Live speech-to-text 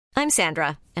I'm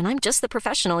Sandra, and I'm just the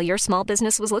professional your small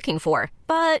business was looking for.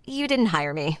 But you didn't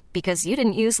hire me because you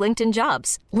didn't use LinkedIn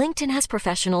Jobs. LinkedIn has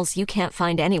professionals you can't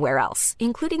find anywhere else,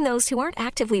 including those who aren't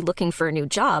actively looking for a new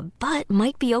job, but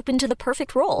might be open to the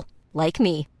perfect role, like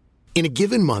me. In a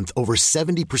given month, over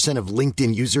 70% of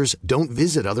LinkedIn users don't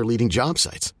visit other leading job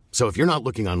sites. So if you're not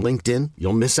looking on LinkedIn,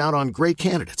 you'll miss out on great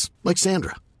candidates like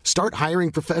Sandra. Start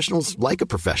hiring professionals like a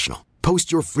professional.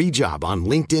 Post your free job on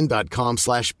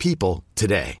linkedin.com/people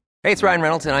today. Hey, it's Ryan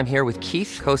Reynolds, and I'm here with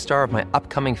Keith, co-star of my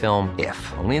upcoming film, If,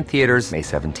 only in theaters May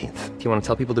 17th. Do you want to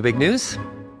tell people the big news?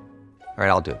 All right,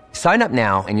 I'll do it. Sign up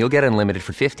now and you'll get unlimited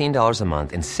for $15 a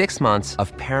month and 6 months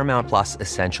of Paramount Plus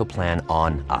Essential Plan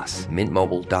on us.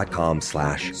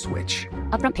 MintMobile.com/switch.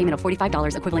 Upfront payment of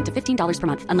 $45 equivalent to $15 per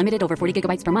month. Unlimited over 40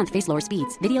 gigabytes per month. Face lower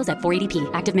speeds. Videos at 480p.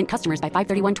 Active Mint customers by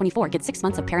 531.24 get 6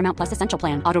 months of Paramount Plus Essential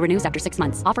Plan. Auto renews after 6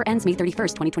 months. Offer ends May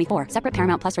 31st, 2024. Separate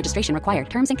Paramount Plus registration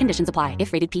required. Terms and conditions apply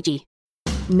if rated PG.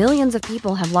 Millions of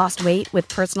people have lost weight with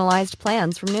personalized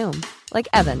plans from Noom. Like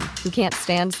Evan, who can't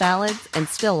stand salads and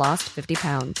still lost 50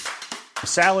 pounds.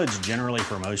 Salads generally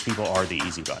for most people are the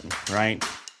easy button, right?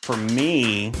 For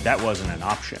me, that wasn't an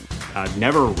option. I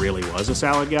never really was a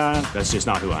salad guy. That's just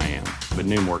not who I am. But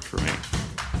Noom worked for me.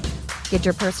 Get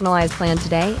your personalized plan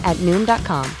today at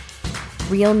Noom.com.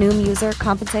 Real Noom user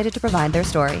compensated to provide their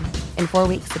story. In 4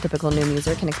 weeks, the typical Noom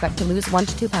user can expect to lose 1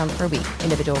 to 2 pounds per week.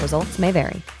 Individual results may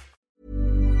vary.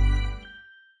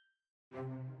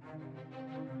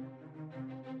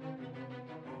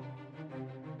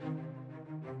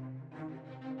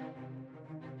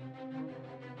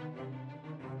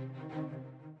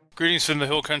 Greetings from the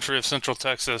hill country of Central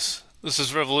Texas. This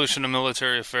is Revolution of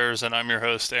Military Affairs, and I'm your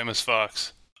host, Amos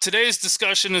Fox. Today's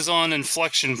discussion is on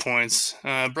inflection points,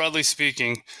 broadly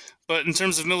speaking. But in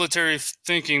terms of military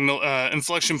thinking,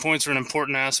 inflection points are an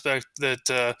important aspect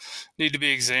that need to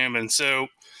be examined. So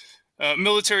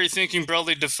military thinking,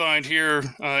 broadly defined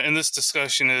here in this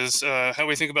discussion, is how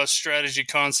we think about strategy,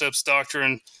 concepts,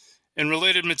 doctrine, and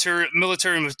related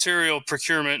military material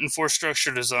procurement and force structure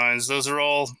designs. Those are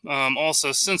all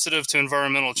also sensitive to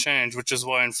environmental change, which is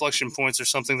why inflection points are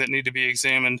something that need to be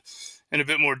examined in a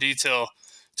bit more detail.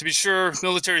 To be sure,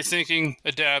 military thinking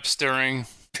adapts during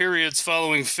periods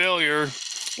following failure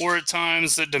or at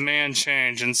times that demand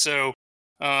change. And so,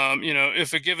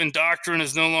 if a given doctrine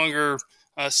is no longer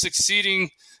succeeding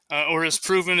or has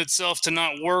proven itself to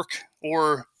not work,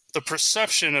 or the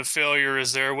perception of failure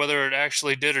is there, whether it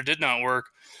actually did or did not work,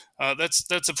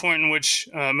 that's a point in which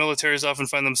militaries often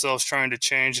find themselves trying to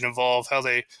change and evolve how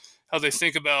they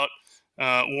think about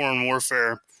war and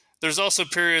warfare. There's also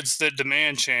periods that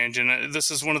demand change, and this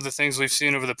is one of the things we've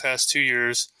seen over the past 2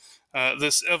 years.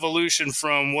 This evolution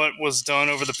from what was done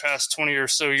over the past 20 or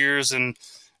so years in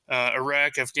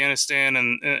Iraq, Afghanistan,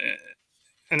 and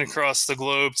across the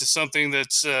globe to something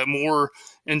that's more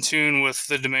in tune with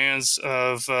the demands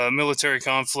of military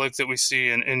conflict that we see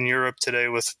in Europe today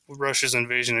with Russia's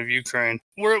invasion of Ukraine.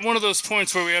 We're at one of those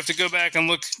points where we have to go back and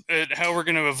look at how we're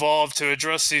going to evolve to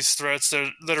address these threats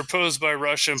that are posed by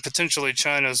Russia and potentially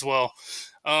China as well.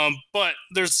 But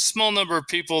there's a small number of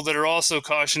people that are also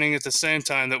cautioning at the same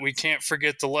time that we can't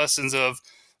forget the lessons of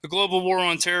the global war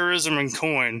on terrorism and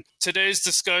coin. Today's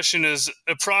discussion is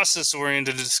a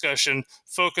process-oriented discussion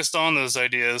focused on those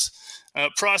ideas,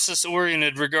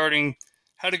 process-oriented regarding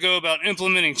how to go about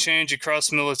implementing change across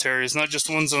militaries, not just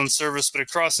one's own service, but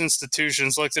across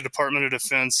institutions like the Department of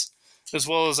Defense, as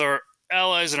well as our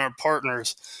allies and our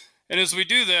partners. And as we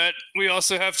do that, we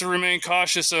also have to remain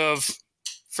cautious of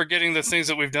forgetting the things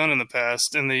that we've done in the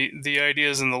past and the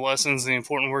ideas and the lessons, the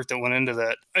important work that went into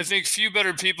that. I think few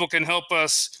better people can help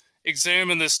us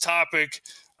examine this topic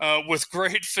with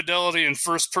great fidelity and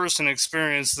first-person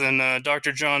experience than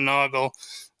Dr. John Nagl.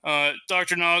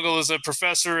 Dr. Nagl is a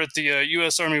professor at the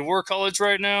U.S. Army War College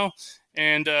right now.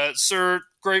 And, sir,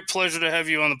 great pleasure to have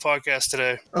you on the podcast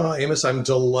today. Amos, I'm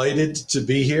delighted to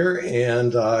be here,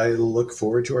 and I look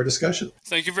forward to our discussion.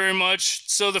 Thank you very much.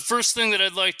 So the first thing that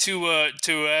I'd like to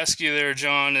ask you there,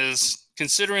 John, is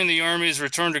considering the Army's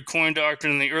return to coin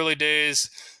doctrine in the early days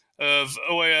of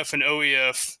OAF and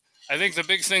OEF, I think the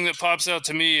big thing that pops out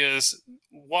to me is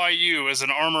why you, as an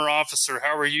armor officer,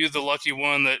 how are you the lucky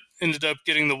one that ended up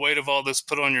getting the weight of all this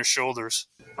put on your shoulders?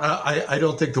 I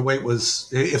don't think the weight was,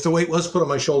 if the weight was put on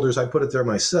my shoulders, I put it there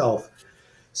myself.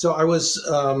 So I was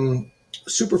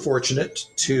super fortunate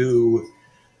to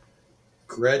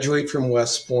graduate from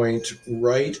West Point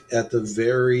right at the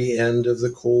very end of the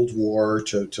Cold War,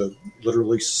 to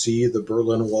literally see the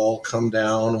Berlin Wall come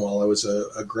down while I was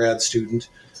a grad student,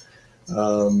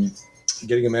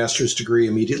 getting a master's degree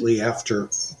immediately after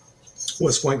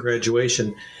West Point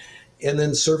graduation. and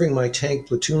then serving my tank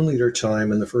platoon leader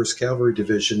time in the 1st Cavalry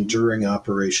Division during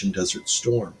Operation Desert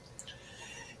Storm.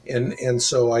 And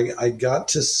so I got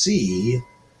to see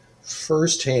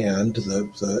firsthand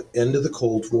the end of the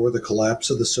Cold War, the collapse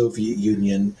of the Soviet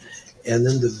Union, and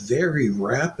then the very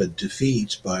rapid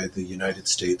defeat by the United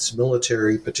States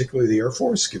military, particularly the Air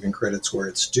Force, giving credits where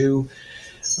it's due,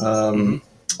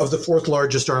 of the 4th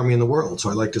largest army in the world. So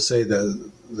I like to say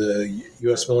that the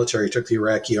U.S. military took the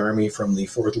Iraqi army from the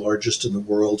 4th largest in the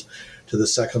world to the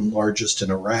 2nd largest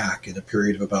in Iraq in a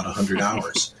period of about 100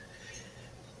 hours.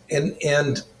 And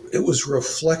it was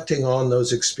reflecting on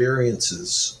those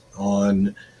experiences,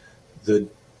 on the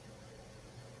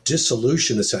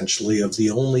dissolution, essentially, of the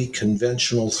only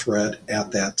conventional threat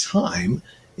at that time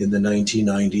in the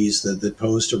 1990s that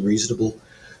posed a reasonable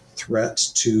threat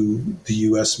to the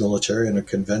U.S. military in a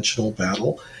conventional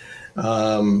battle,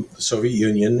 the Soviet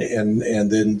Union,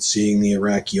 and then seeing the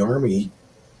Iraqi army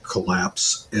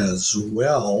collapse as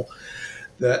well,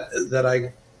 that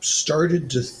I started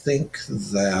to think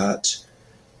that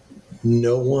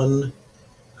no one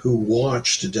who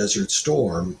watched a Desert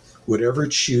Storm would ever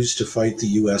choose to fight the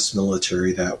U.S.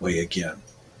 military that way again.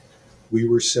 We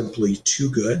were simply too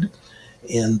good,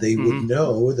 and they would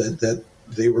know that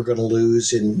they were going to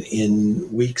lose in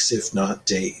weeks, if not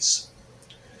days.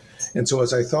 And so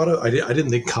as I thought, I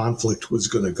didn't think conflict was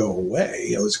going to go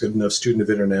away. I was a good enough student of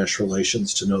international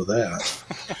relations to know that.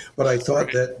 But I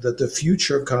thought that the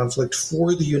future of conflict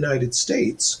for the United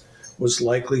States was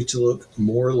likely to look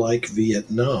more like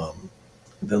Vietnam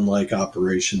than like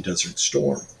Operation Desert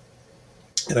Storm.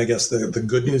 And I guess the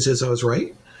good news is I was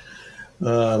right,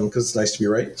 because it's nice to be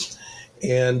right.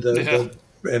 And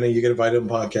and you get invited on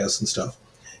podcasts and stuff.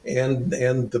 And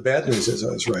the bad news is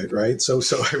I was right? So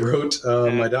I wrote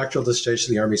my doctoral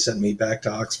dissertation. The Army sent me back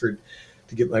to Oxford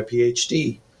to get my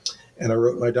PhD. And I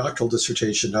wrote my doctoral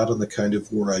dissertation not on the kind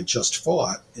of war I just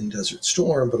fought in Desert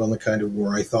Storm, but on the kind of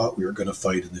war I thought we were going to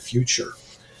fight in the future.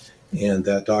 And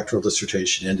that doctoral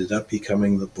dissertation ended up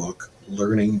becoming the book,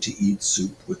 Learning to Eat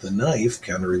Soup with a Knife,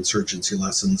 Counterinsurgency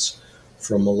Lessons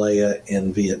from Malaya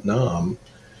and Vietnam,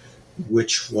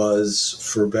 which was,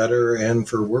 for better and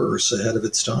for worse, ahead of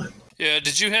its time. Yeah,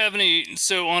 did you have any,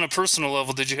 so on a personal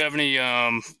level, did you have any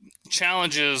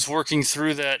challenges working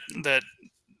through that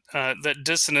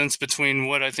dissonance between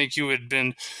what I think you had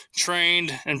been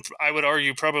trained and I would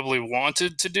argue probably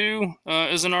wanted to do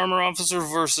as an armor officer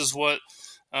versus what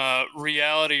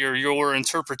reality or your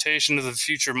interpretation of the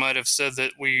future might have said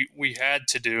that we had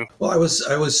to do? Well, I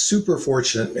was super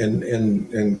fortunate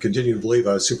and continue to believe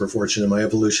I was super fortunate in my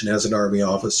evolution as an Army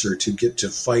officer to get to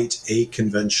fight a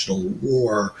conventional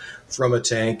war from a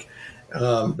tank.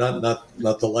 Not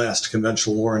the last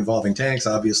conventional war involving tanks.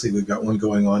 Obviously, we've got one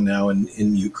going on now in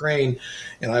Ukraine,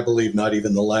 and I believe not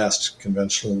even the last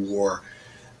conventional war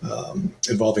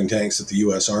involving tanks that the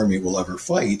U.S. Army will ever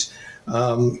fight.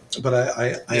 But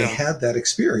I had that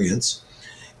experience,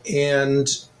 and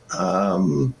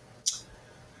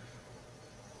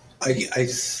I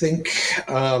think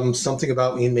something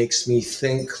about me makes me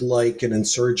think like an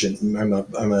insurgent. I'm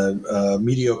a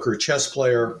mediocre chess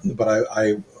player, but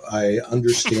I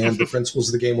understand the principles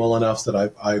of the game well enough that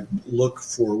I look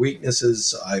for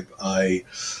weaknesses. I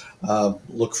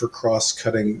look for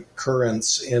cross-cutting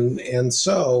currents, and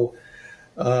so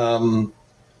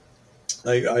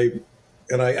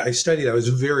I studied. I was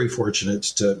very fortunate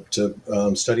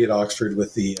to study at Oxford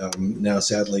with the now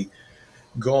sadly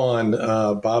gone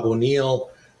Bob O'Neill.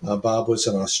 Bob was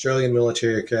an Australian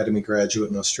Military Academy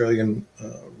graduate, an Australian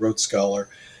Rhodes Scholar,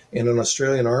 and an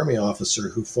Australian Army officer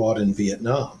who fought in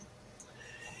Vietnam,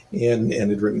 and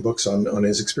had written books on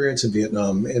his experience in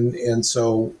Vietnam. And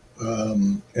so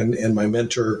my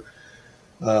mentor,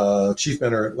 chief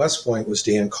mentor at West Point, was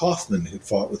Dan Kaufman, who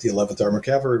fought with the 11th Armored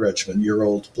Cavalry Regiment, your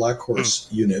old Black Horse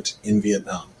unit in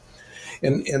Vietnam.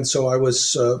 And so I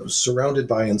was surrounded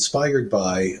by, inspired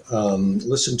by,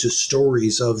 listened to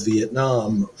stories of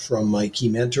Vietnam from my key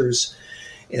mentors,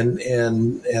 and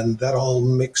that all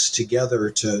mixed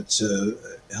together to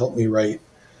help me write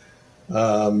in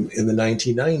the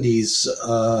 1990s.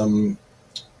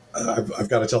 I've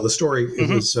got to tell the story. It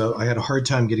was I had a hard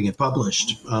time getting it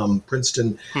published.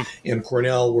 Princeton and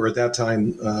Cornell were at that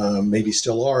time, maybe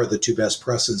still are, the two best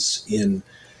presses in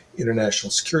international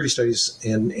security studies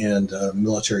and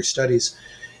military studies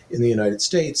in the United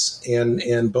States,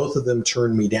 and both of them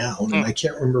turned me down. And I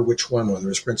can't remember which one, whether it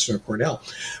was Princeton or Cornell,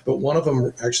 but one of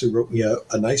them actually wrote me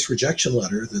a nice rejection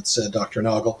letter that said, Dr.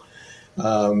 Nagl,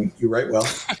 You write well,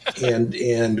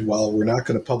 and while we're not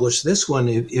going to publish this one,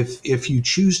 if you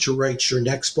choose to write your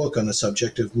next book on a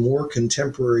subject of more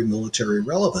contemporary military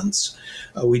relevance,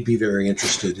 we'd be very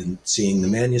interested in seeing the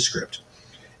manuscript.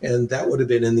 And that would have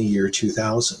been in the year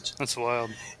 2000. That's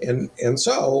wild. And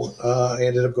so I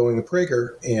ended up going to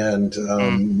Prager, and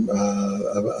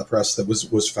a press that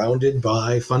was funded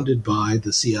by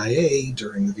the CIA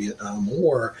during the Vietnam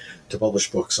War to publish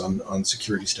books on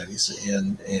security studies,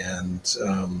 and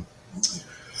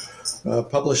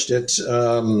published it.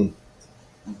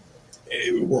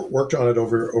 Worked on it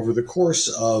over the course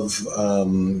of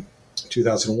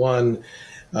 2001.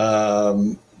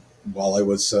 While I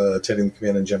was attending the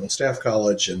Command and General Staff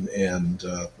College, and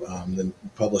then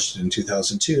published it in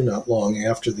 2002, not long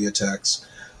after the attacks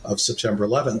of September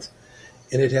 11th.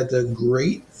 And it had the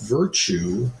great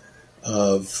virtue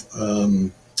of,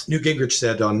 Newt Gingrich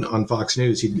said on Fox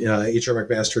News, H.R.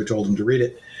 McMaster had told him to read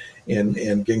it, and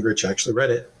Gingrich actually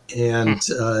read it. And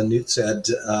Newt said,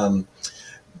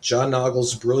 John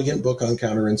Nagl's brilliant book on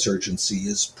counterinsurgency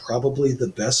is probably the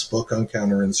best book on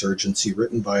counterinsurgency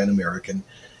written by an American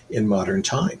in modern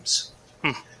times.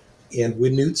 And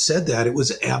when Newt said that, it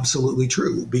was absolutely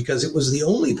true, because it was the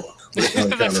only book written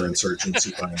on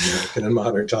counterinsurgency by an American in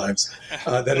modern times.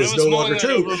 That is no longer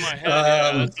true. Over my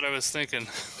head. That's what I was thinking.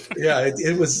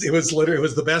 It was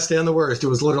the best and the worst. It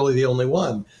was literally the only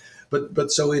one.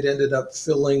 But so it ended up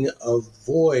filling a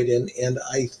void, and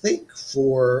I think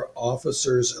for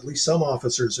officers, at least some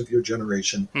officers of your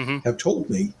generation, have told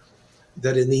me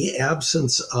that in the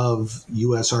absence of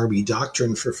U.S. Army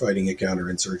doctrine for fighting a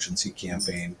counterinsurgency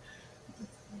campaign,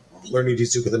 learning to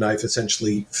use with a knife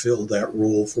essentially filled that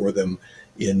role for them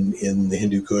in the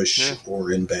Hindu Kush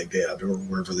or in Baghdad or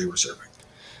wherever they were serving.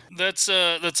 That's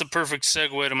a perfect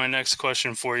segue to my next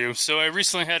question for you. So I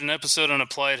recently had an episode on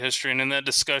applied history, and in that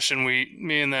discussion,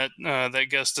 me and that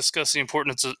guest discussed the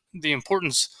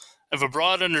importance of a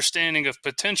broad understanding of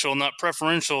potential, not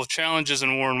preferential, challenges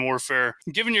in war and warfare.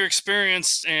 Given your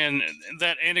experience and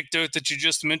that anecdote that you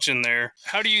just mentioned there,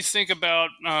 how do you think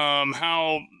about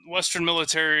how Western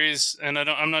militaries, and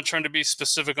I'm not trying to be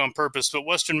specific on purpose, but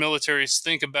Western militaries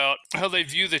think about how they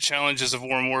view the challenges of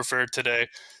war and warfare today?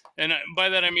 And by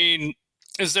that I mean,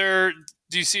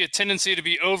 do you see a tendency to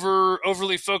be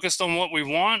overly focused on what we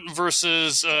want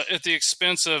versus at the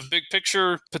expense of big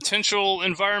picture potential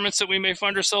environments that we may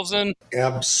find ourselves in?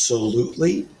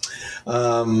 Absolutely.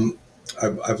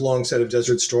 I've long said of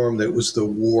Desert Storm that it was the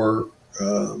war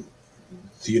the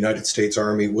United States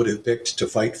Army would have picked to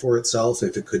fight for itself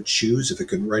if it could choose, if it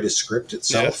could write a script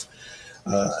itself.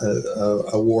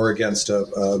 A war against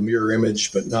a mirror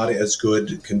image, but not as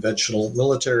good conventional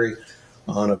military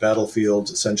on a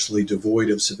battlefield essentially devoid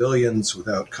of civilians,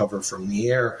 without cover from the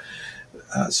air.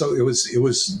 So it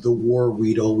was the war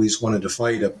we'd always wanted to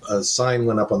fight. A sign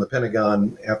went up on the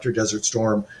Pentagon after Desert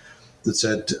Storm that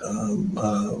said,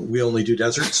 "We only do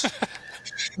deserts."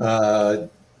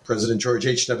 President George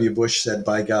H.W. Bush said,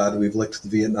 "By God, we've licked the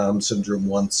Vietnam syndrome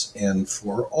once and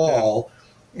for all."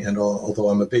 And although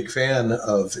I'm a big fan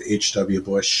of H.W.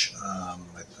 Bush,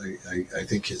 I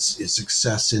think his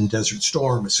success in Desert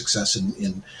Storm, his success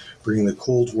in bringing the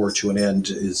Cold War to an end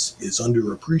is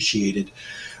underappreciated.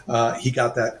 He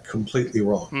got that completely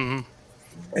wrong.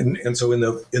 And so in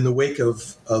the wake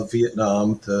of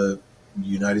Vietnam, the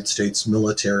United States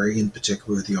military, in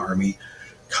particular the Army,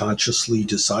 consciously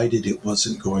decided it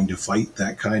wasn't going to fight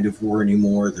that kind of war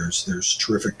anymore. There's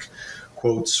terrific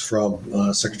quotes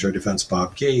from Secretary of Defense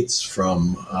Bob Gates,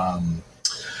 from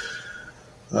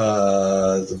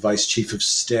the Vice Chief of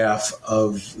Staff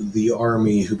of the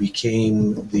Army, who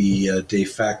became the de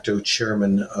facto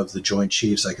chairman of the Joint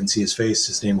Chiefs. I can see his face.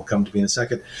 His name will come to me in a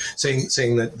second.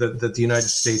 Saying that the United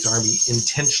States Army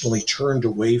intentionally turned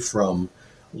away from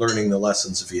learning the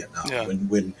lessons of Vietnam. Yeah.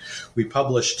 When we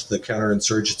published the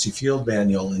Counterinsurgency Field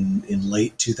Manual in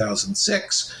late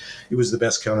 2006, it was the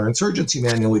best counterinsurgency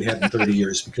manual we'd had in 30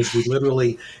 years, because we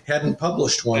literally hadn't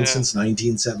published one since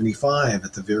 1975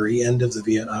 at the very end of the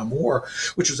Vietnam War,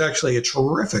 which was actually a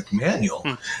terrific manual.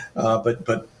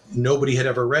 But nobody had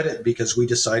ever read it because we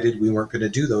decided we weren't going to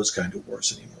do those kind of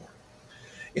wars anymore.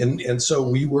 And so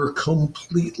we were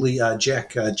completely,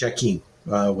 Jack Keane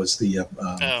was the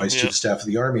Vice Chief of Staff of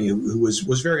the Army, who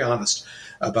was very honest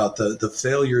about the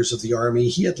failures of the Army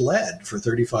he had led for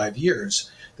 35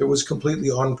 years, that was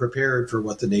completely unprepared for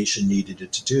what the nation needed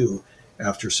it to do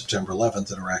after September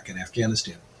 11th in Iraq and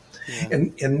Afghanistan.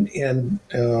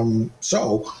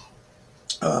 So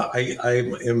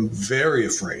I am very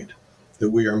afraid that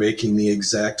we are making the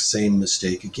exact same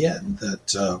mistake again,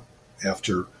 that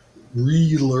after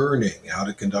relearning how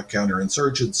to conduct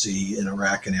counterinsurgency in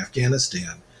Iraq and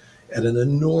Afghanistan at an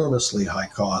enormously high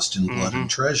cost in blood and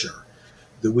treasure,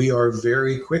 that we are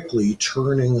very quickly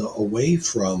turning away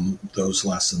from those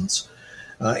lessons,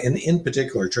 and in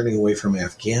particular turning away from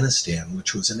Afghanistan,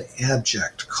 which was an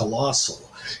abject,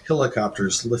 colossal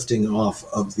helicopters lifting off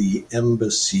of the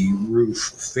embassy roof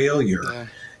failure,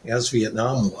 as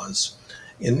Vietnam was.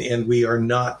 And we are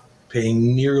not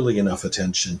paying nearly enough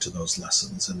attention to those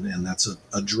lessons. And that's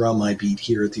a drum I beat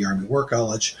here at the Army War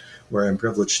College, where I'm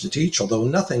privileged to teach, although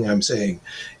nothing I'm saying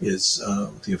is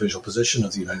the official position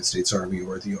of the United States Army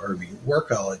or the Army War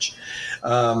College.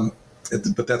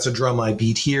 But that's a drum I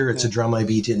beat here. It's a drum I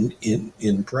beat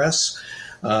in press.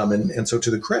 And so to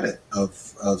the credit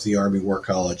of the Army War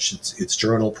College, its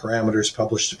journal Parameters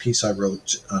published a piece I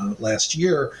wrote last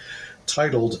year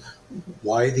titled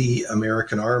 "Why the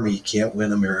American Army Can't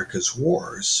Win America's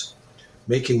Wars,"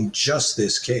 making just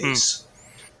this case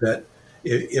that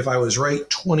if I was right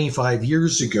 25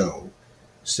 years ago,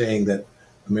 saying that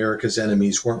America's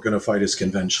enemies weren't going to fight us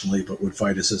conventionally, but would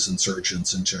fight us as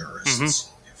insurgents and terrorists,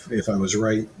 if I was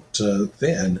right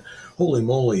then, holy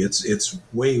moly, it's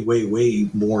way, way, way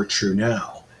more true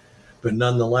now. But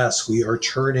nonetheless, we are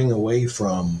turning away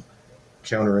from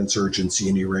counterinsurgency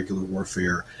and irregular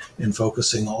warfare and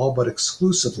focusing all but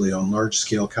exclusively on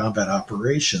large-scale combat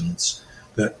operations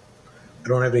that I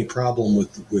don't have any problem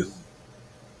with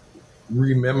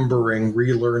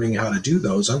relearning how to do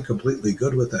those. I'm completely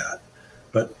good with that,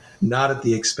 but not at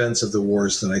the expense of the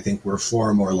wars that I think we're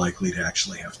far more likely to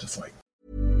actually have to fight.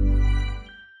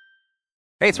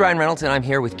 Hey, it's Ryan Reynolds, and I'm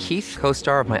here with Keith,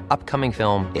 co-star of my upcoming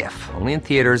film, If, only in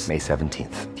theaters May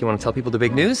 17th. Do you want to tell people the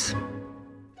big news?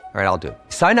 All right, I'll do it.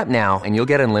 Sign up now and you'll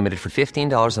get unlimited for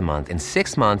 $15 a month and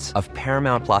 6 months of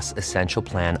Paramount Plus Essential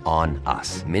Plan on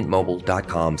us.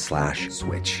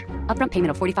 MintMobile.com/switch. Upfront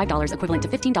payment of $45 equivalent to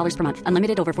 $15 per month.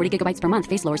 Unlimited over 40 gigabytes per month.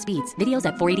 Face lower speeds. Videos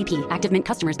at 480p. Active Mint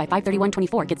customers by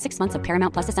 531.24 get 6 months of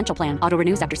Paramount Plus Essential Plan. Auto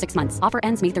renews after 6 months. Offer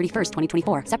ends May 31st,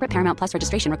 2024. Separate Paramount Plus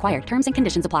registration required. Terms and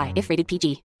conditions apply if rated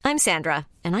PG. I'm Sandra,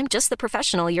 and I'm just the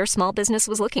professional your small business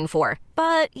was looking for.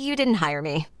 But you didn't hire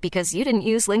me because you didn't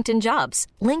use LinkedIn Jobs.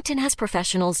 LinkedIn has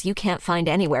professionals you can't find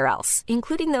anywhere else,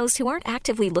 including those who aren't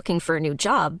actively looking for a new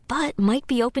job, but might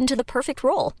be open to the perfect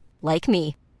role, like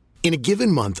me. In a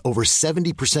given month, over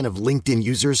 70% of LinkedIn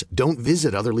users don't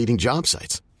visit other leading job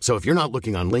sites. So if you're not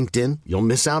looking on LinkedIn, you'll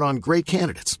miss out on great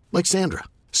candidates like Sandra.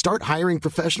 Start hiring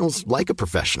professionals like a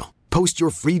professional. Post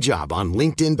your free job on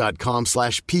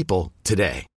linkedin.com/people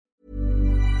today.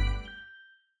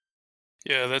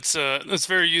 Yeah, that's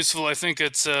very useful. I think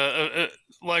it's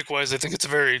likewise. I think it's a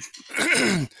very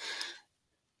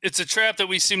it's a trap that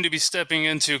we seem to be stepping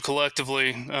into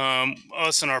collectively,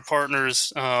 us and our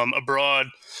partners abroad.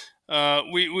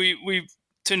 We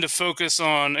tend to focus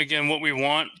on, again, what we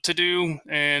want to do,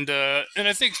 and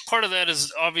I think part of that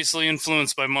is obviously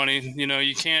influenced by money. You know,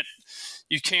 you can't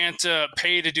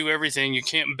pay to do everything. You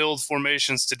can't build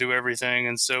formations to do everything,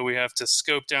 and so we have to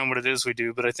scope down what it is we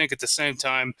do. But I think at the same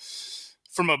time,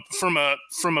 from a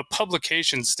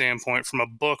publication standpoint, from a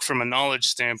book, from a knowledge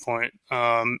standpoint,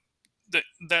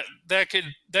 that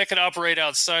could operate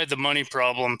outside the money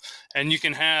problem, and you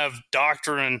can have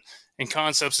doctrine and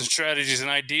concepts and strategies and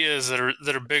ideas that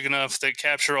are big enough that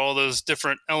capture all those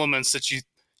different elements that you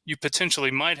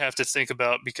potentially might have to think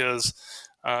about, because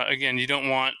again, you don't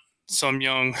want some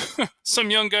young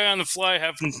guy on the fly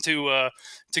having to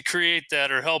create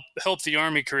that or help the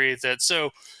Army create that.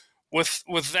 So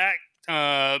with that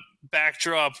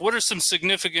backdrop, what are some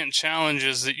significant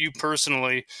challenges that you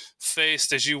personally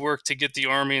faced as you work to get the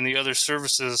Army and the other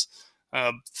services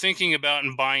thinking about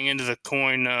and buying into the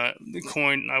coin? I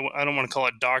don't want to call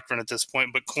it doctrine at this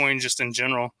point, but coin just in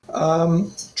general.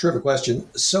 Terrific question.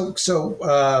 So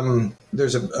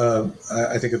there's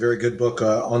I think a very good book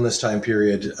on this time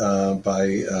period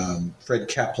by Fred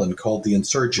Kaplan called "The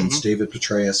Insurgents: David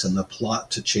Petraeus and the Plot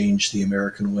to Change the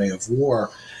American Way of War."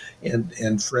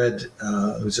 And Fred,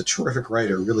 who's a terrific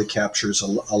writer, really captures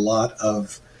a lot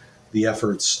of the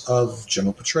efforts of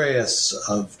General Petraeus,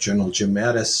 of General Jim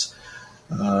Mattis,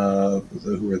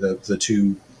 who are the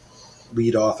two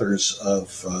lead authors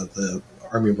of the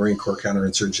Army Marine Corps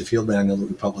Counterinsurgency Field Manual that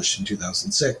we published in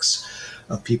 2006,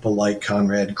 of people like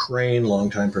Conrad Crane,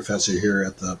 longtime professor here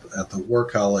at the War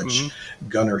College,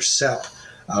 Gunnar Sepp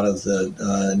out of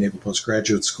the Naval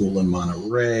Postgraduate School in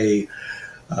Monterey,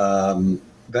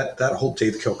 that whole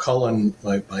Dave Kilcullen,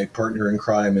 my partner in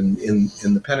crime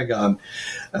in the Pentagon,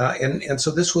 and so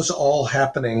this was all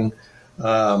happening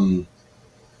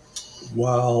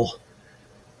while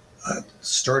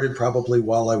started probably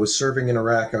while I was serving in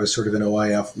Iraq. I was sort of in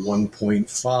OIF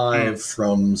 1.5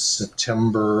 from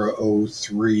September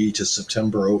 03 to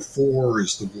September 04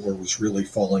 as the war was really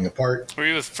falling apart. Were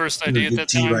you with First ID at that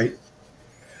time? Right?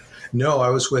 No, I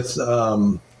was with,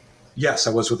 yes, I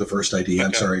was with the First ID. Okay.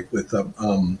 I'm sorry, with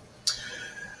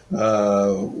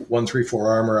 134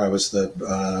 Armor. I was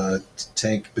the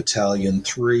Tank Battalion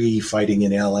 3 fighting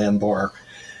in Al Anbar.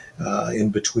 In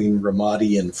between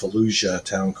Ramadi and Fallujah, a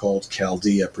town called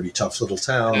Chaldea, pretty tough little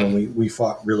town, and we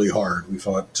fought really hard. We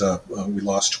fought. We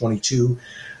lost 22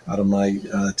 out of my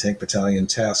tank battalion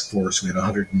task force. We had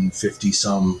 150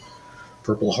 some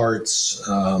Purple Hearts,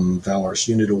 Valorous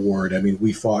Unit Award. I mean,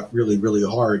 we fought really, really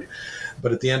hard.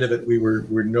 But at the end of it,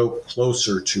 we're no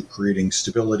closer to creating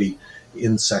stability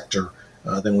in sector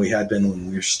than we had been when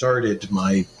we started.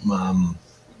 My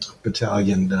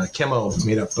battalion camo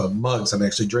made up of mugs. I'm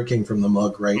actually drinking from the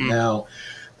mug right now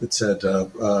that said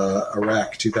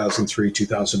Iraq 2003,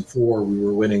 2004. We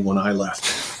were winning when I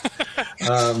left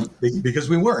because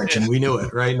we weren't, and we knew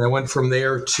it, right? And I went from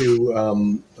there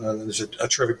to there's a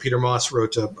terrific Peter Moss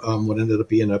wrote what ended up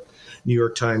being a New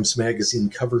York Times Magazine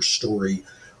cover story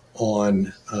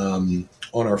on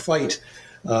our fight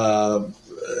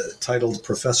titled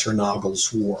Professor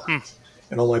Nagl's War.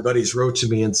 And all my buddies wrote to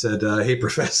me and said, hey,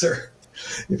 Professor,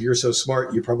 if you're so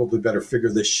smart, you probably better figure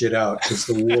this shit out because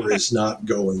the war is not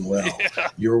going well. Yeah.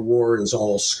 Your war is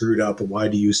all screwed up. Why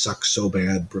do you suck so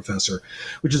bad, Professor?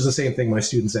 Which is the same thing my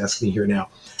students ask me here now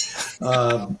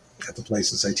at the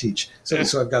places I teach.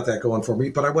 So I've got that going for me.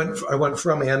 But I went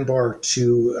from Anbar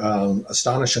to,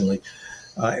 astonishingly,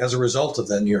 as a result of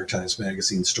that New York Times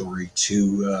Magazine story,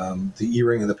 to the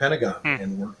E-Ring of the Pentagon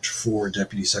and worked for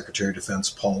Deputy Secretary of Defense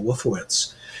Paul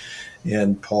Wolfowitz.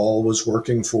 And Paul was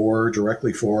working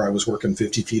directly for, I was working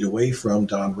 50 feet away from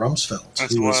Don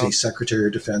Rumsfeld, who was a Secretary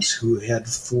of Defense who had,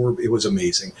 it was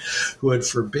amazing, who had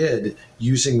forbid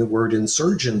using the word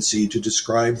insurgency to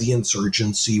describe the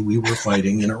insurgency we were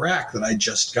fighting in Iraq that I'd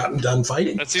just gotten done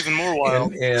fighting. That's even more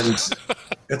wild. And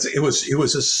it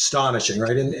was astonishing,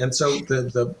 right? And so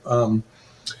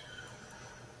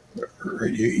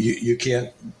you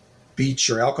can't beat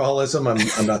your alcoholism.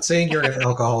 I'm not saying you're an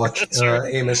alcoholic,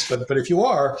 right. Amos, but if you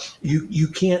are, you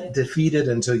can't defeat it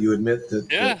until you admit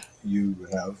that you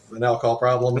have an alcohol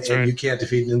problem. That's and right. You can't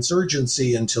defeat an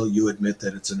insurgency until you admit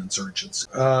that it's an insurgency.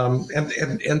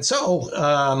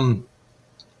 So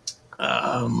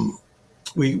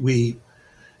we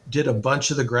did a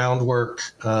bunch of the groundwork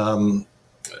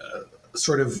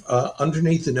sort of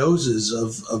underneath the noses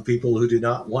of people who did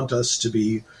not want us to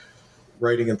be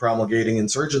writing and promulgating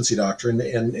insurgency doctrine,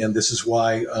 and this is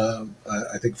why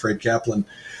I think Fred Kaplan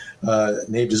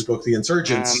named his book "The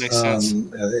Insurgents,"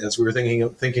 as we were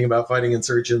thinking about fighting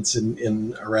insurgents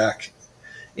in Iraq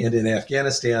and in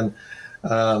Afghanistan.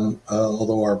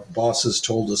 Although our bosses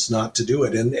told us not to do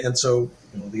it, and so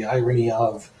the irony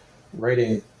of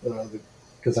writing,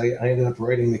 because I ended up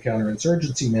writing the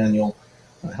counterinsurgency manual,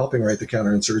 helping write the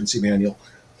counterinsurgency manual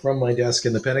from my desk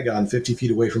in the Pentagon, 50 feet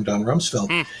away from Don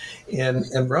Rumsfeld. And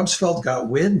Rumsfeld got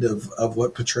wind of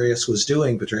what Petraeus was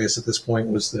doing. Petraeus at this point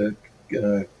was the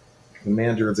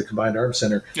commander of the Combined Arms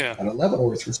Center at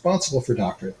Leavenworth, responsible for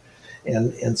doctrine,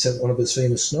 and sent one of his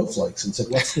famous snowflakes and said,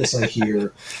 what's this I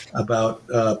hear about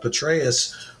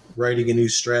Petraeus writing a new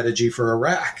strategy for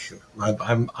Iraq?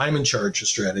 I'm in charge of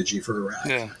strategy for Iraq.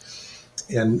 Yeah.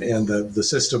 And the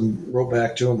system wrote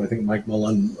back to him. I think Mike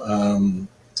Mullen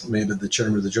may have been the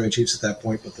chairman of the Joint Chiefs at that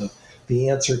point, but the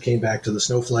answer came back to the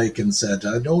snowflake and said,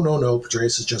 no,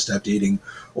 Petraeus is just updating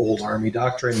old Army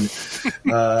doctrine.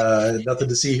 Nothing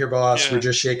to see here, boss. Yeah. We're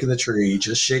just shaking the tree.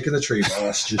 Just shaking the tree,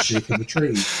 boss. Just shaking the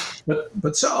tree.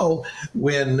 But so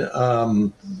when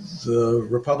the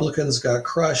Republicans got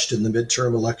crushed in the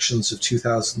midterm elections of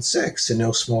 2006, in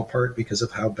no small part because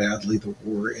of how badly the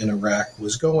war in Iraq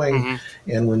was going,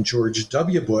 and when George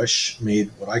W. Bush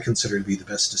made what I consider to be the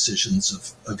best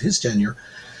decisions of his tenure,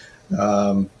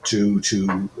 to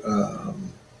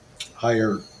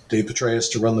hire Dave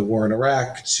Petraeus to run the war in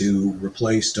Iraq, to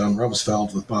replace Don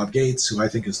Rumsfeld with Bob Gates, who I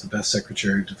think is the best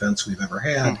Secretary of Defense we've ever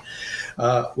had.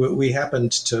 We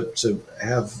happened to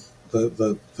have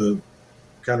the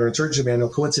counterinsurgency manual,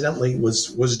 coincidentally,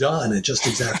 was done at just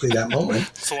exactly that moment.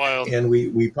 It's wild. And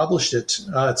we published it.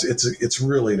 It's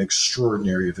really an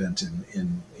extraordinary event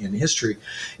in history.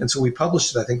 And so we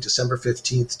published it, I think, December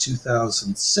 15th,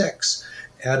 2006,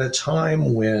 at a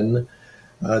time when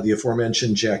the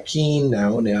aforementioned Jack Keane,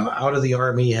 now out of the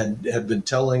Army, had been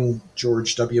telling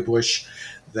George W. Bush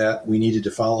that we needed to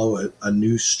follow a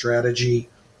new strategy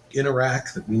in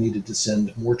Iraq, that we needed to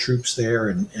send more troops there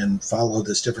and follow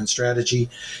this different strategy.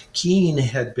 Keane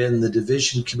had been the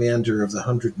division commander of the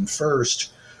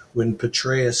 101st when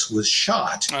Petraeus was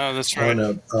shot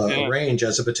on a range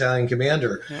as a battalion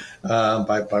commander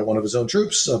by one of his own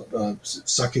troops,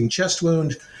 sucking chest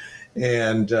wound.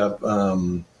 And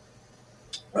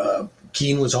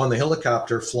Keane was on the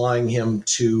helicopter flying him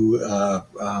to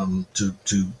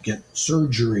get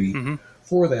surgery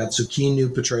for that. So Keane knew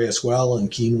Petraeus well, and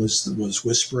Keane was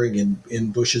whispering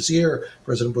in Bush's ear,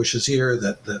 President Bush's ear,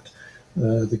 that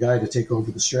the guy to take over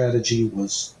the strategy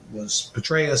was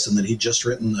Petraeus, and that he'd just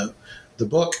written the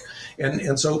book.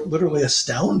 And so literally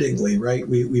astoundingly, right,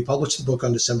 we published the book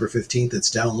on December 15th. It's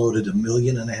downloaded 1.5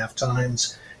 million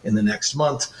times in the next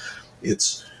month.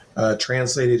 It's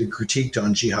translated and critiqued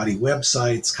on jihadi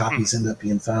websites. Copies end up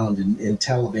being found in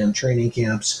Taliban training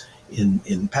camps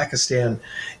in Pakistan,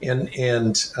 and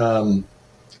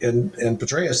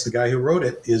Petraeus, the guy who wrote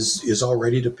it, is all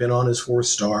ready to pin on his 4th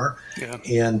star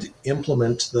and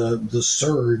implement the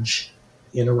surge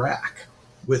in Iraq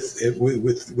with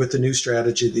the new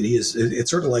strategy that he is.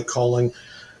 It's sort of like calling,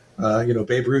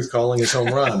 Babe Ruth calling his home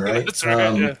run, right? That's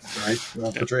right. Right.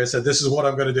 Petraeus said, "This is what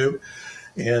I'm going to do,"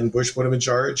 and Bush put him in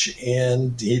charge,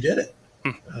 and he did it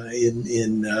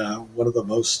in one of the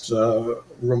most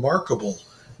remarkable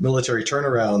military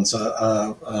turnarounds.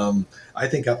 I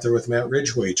think up there with Matt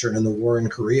Ridgway turning the war in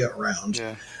Korea around.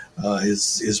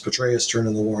 Is Petraeus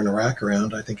turning the war in Iraq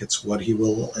around? I think it's what he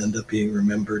will end up being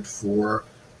remembered for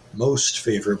most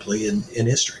favorably in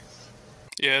history.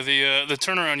 Yeah, the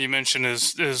turnaround you mentioned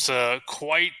is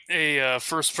quite a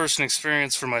first-person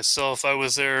experience for myself. I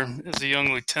was there as a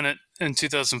young lieutenant in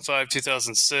 2005,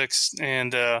 2006,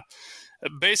 and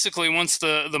basically once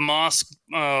the mosque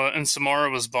in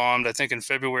Samarra was bombed, I think in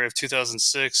February of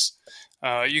 2006,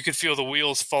 you could feel the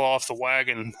wheels fall off the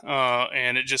wagon,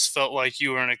 and it just felt like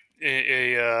you were in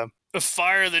a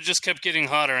fire that just kept getting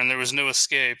hotter, and there was no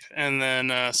escape. And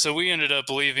then, so we ended up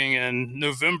leaving in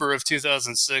November of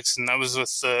 2006, and I was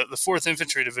with the 4th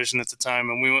Infantry Division at the time,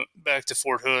 and we went back to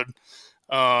Fort Hood.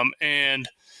 And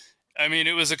I mean,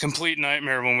 it was a complete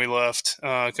nightmare when we left,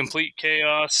 complete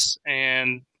chaos.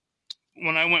 And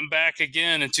when I went back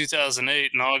again in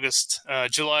 2008, in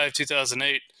July of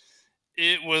 2008,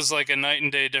 it was like a night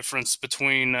and day difference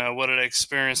between what I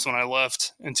experienced when I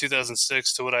left in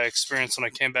 2006 to what I experienced when I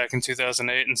came back in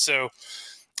 2008. And so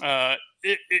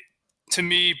it to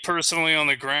me personally on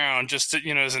the ground, just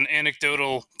as an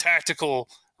anecdotal tactical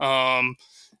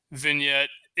vignette,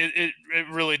 it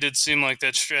really did seem like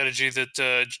that strategy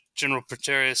that General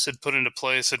Petraeus had put into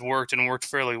place had worked and worked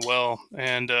fairly well.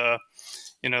 And,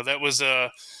 that was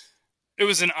it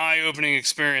was an eye-opening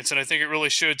experience, and I think it really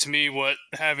showed to me what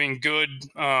having good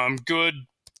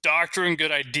doctrine,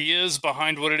 good ideas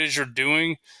behind what it is you're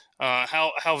doing,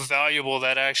 how valuable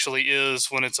that actually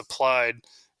is when it's applied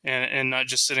and not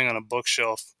just sitting on a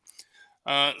bookshelf.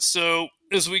 So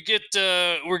as we're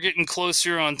getting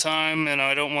closer on time, and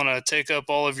I don't want to take up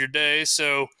all of your day.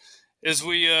 So as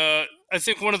I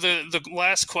think one of the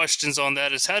last questions on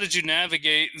that is, how did you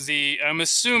navigate I'm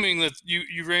assuming that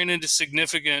you ran into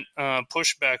significant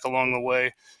pushback along the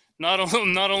way, not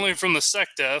only from the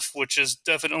SecDef, which is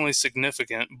definitely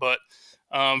significant, but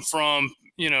from,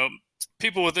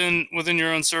 people within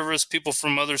your own service, people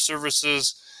from other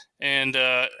services. And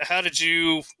how did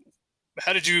you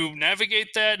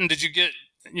navigate that? And did you get,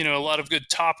 a lot of good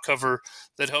top cover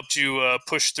that helped you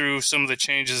push through some of the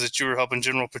changes that you were helping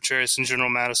General Petraeus and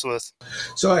General Mattis with?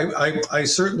 So I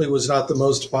certainly was not the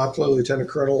most popular lieutenant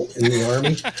colonel in the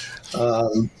Army.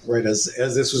 Right as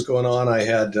this was going on, I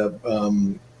had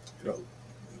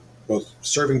both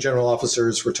serving general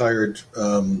officers, retired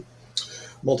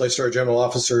multi-star general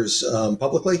officers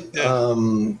publicly,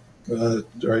 to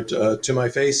my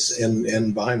face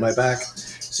and behind my back,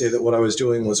 say that what I was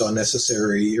doing was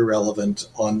unnecessary, irrelevant,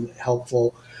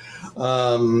 unhelpful,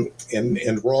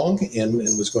 and wrong, and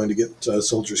was going to get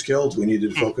soldiers killed. We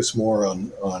needed to focus more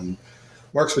on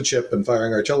marksmanship and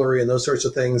firing artillery and those sorts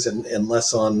of things, and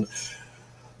less on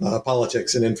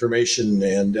politics and information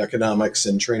and economics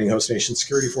and training host nation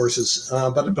security forces.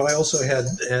 But I also had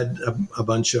a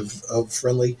bunch of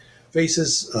friendly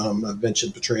faces. I've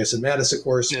mentioned Petraeus and Mattis, of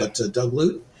course, but Doug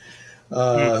Lute,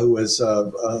 who was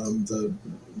the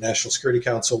National Security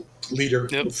Council leader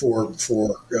for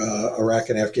Iraq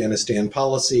and Afghanistan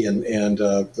policy, and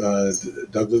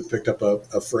Doug Lute picked up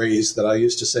a phrase that I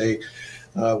used to say: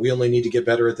 "We only need to get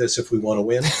better at this if we want to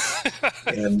win."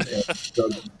 and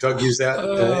Doug used that,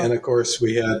 and of course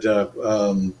we had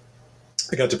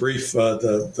I got to brief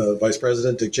the Vice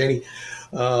President, Dick Cheney,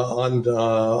 on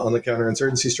the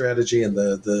counterinsurgency strategy and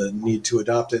the need to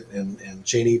adopt it. And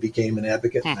Cheney became an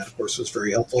advocate, and that, of course, was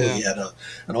very helpful. Yeah. He had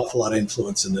an awful lot of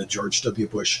influence in the George W.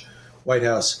 Bush White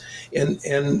House.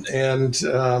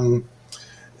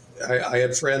 I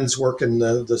had friends working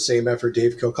the same effort.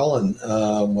 Dave Kilcullen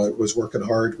was working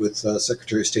hard with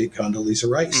Secretary of State Condoleezza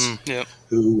Rice,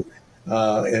 who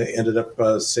ended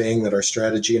up saying that our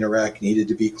strategy in Iraq needed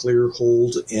to be clear,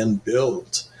 hold, and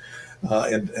build.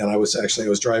 And I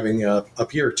was driving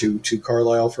up here to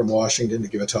Carlisle from Washington to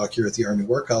give a talk here at the Army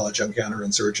War College on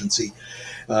counterinsurgency.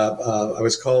 I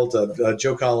was called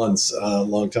Joe Collins,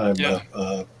 longtime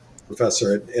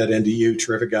professor at NDU,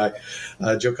 terrific guy.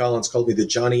 Joe Collins called me the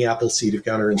Johnny Appleseed of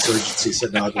counterinsurgency. He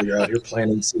said, Nagl, you're out here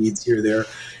planting seeds here, there,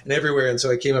 and everywhere. And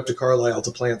so I came up to Carlisle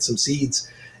to plant some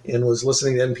seeds and was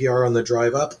listening to NPR on the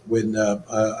drive up when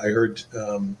I heard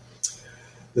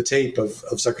the tape of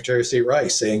Secretary of State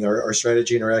Rice saying our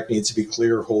strategy in Iraq needs to be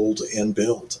clear, hold, and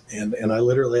build. And I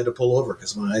literally had to pull over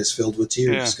because my eyes filled with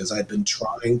tears because I'd been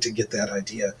trying to get that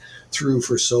idea through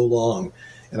for so long.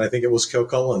 And I think it was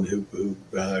Kilcullen who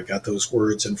got those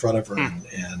words in front of her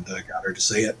and got her to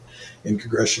say it in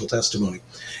congressional testimony.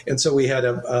 And so we had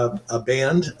a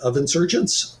band of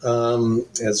insurgents,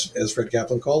 as Fred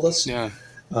Kaplan called us. Yeah.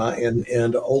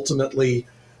 And ultimately,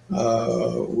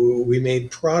 we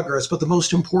made progress. But the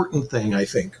most important thing, I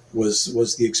think,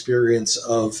 was the experience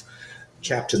of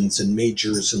captains and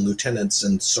majors and lieutenants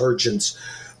and sergeants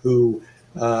who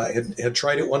had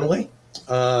tried it one way.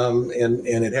 And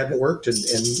it hadn't worked, and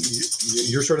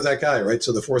you're sort of that guy, right?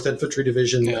 So the 4th Infantry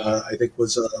Division, I think,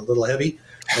 was a little heavy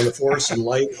on the force and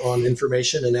light on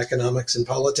information and economics and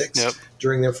politics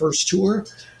during their first tour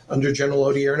under General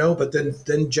Odierno. But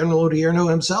then General Odierno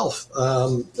himself,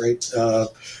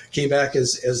 came back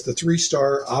as the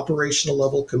 3-star operational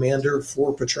level commander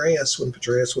for Petraeus when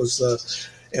Petraeus was the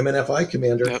MNFI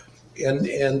commander. Yep. And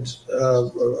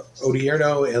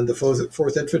Odierno and the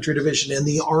 4th Infantry Division and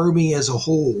the Army as a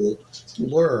whole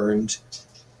learned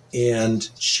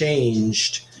and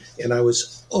changed. And I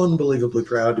was unbelievably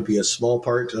proud to be a small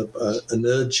part of a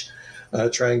nudge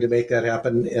trying to make that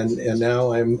happen. And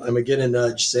now I'm again a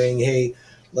nudge saying, hey,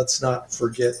 let's not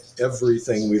forget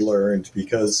everything we learned,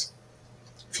 because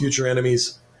future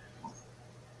enemies,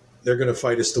 they're going to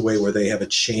fight us the way where they have a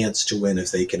chance to win if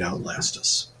they can outlast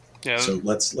us. Yeah. So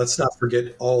let's not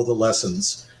forget all the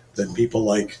lessons that people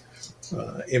like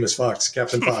Amos Fox,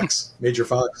 Captain Fox, Major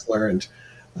Fox learned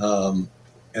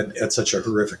at such a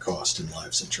horrific cost in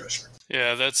lives and treasure.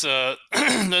 Yeah, that's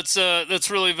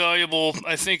really valuable.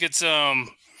 I think it's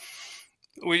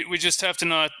we just have to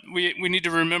not we need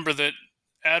to remember that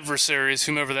adversaries,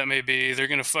 whomever that may be, they're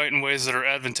going to fight in ways that are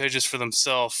advantageous for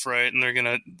themselves, right? And they're going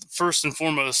to, first and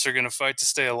foremost, they're going to fight to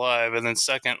stay alive, and then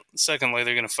secondly,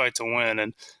 they're going to fight to win.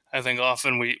 And I think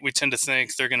often we tend to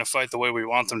think they're going to fight the way we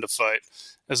want them to fight,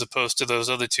 as opposed to those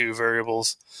other two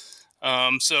variables.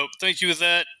 So thank you with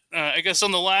that. I guess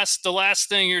on the last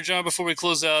thing here, John, before we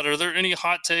close out, are there any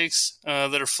hot takes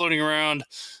that are floating around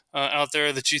out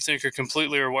there that you think are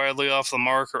completely or wildly off the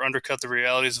mark or undercut the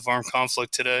realities of armed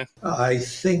conflict today? I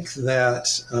think that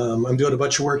I'm doing a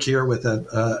bunch of work here with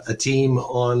a team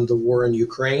on the war in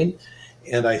Ukraine,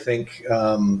 and I think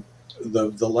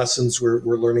the lessons we're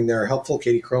learning there are helpful.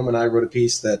 Katie Chrome and I wrote a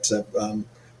piece that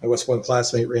my West Point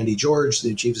classmate Randy George,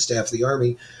 the Chief of Staff of the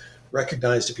Army,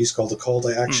 recognized, a piece called The Call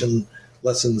to Action,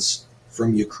 Lessons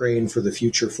from Ukraine for the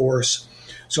Future Force.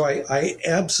 So I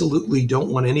absolutely don't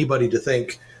want anybody to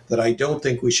think that I don't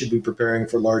think we should be preparing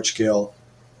for large-scale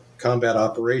combat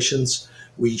operations.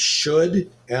 We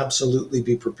should absolutely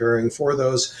be preparing for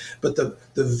those, but the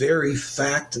very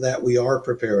fact that we are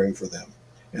preparing for them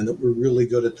and that we're really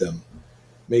good at them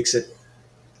makes it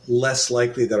less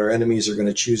likely that our enemies are going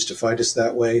to choose to fight us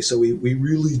that way. So we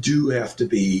really do have to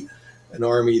be an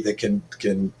army that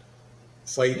can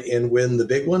fight and win the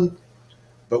big one,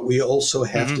 but we also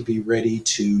have to be ready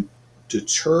to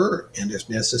deter and, if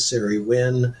necessary,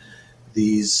 win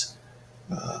these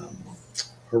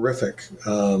horrific,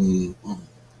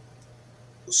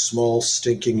 small,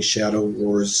 stinking shadow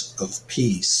wars of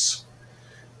peace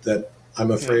that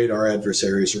I'm afraid our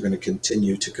adversaries are going to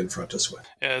continue to confront us with.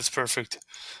 Yeah, that's perfect.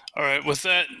 All right. With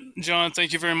that, John,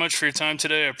 thank you very much for your time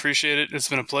today. I appreciate it. It's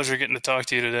been a pleasure getting to talk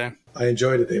to you today. I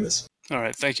enjoyed it, Amos. All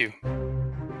right. Thank you.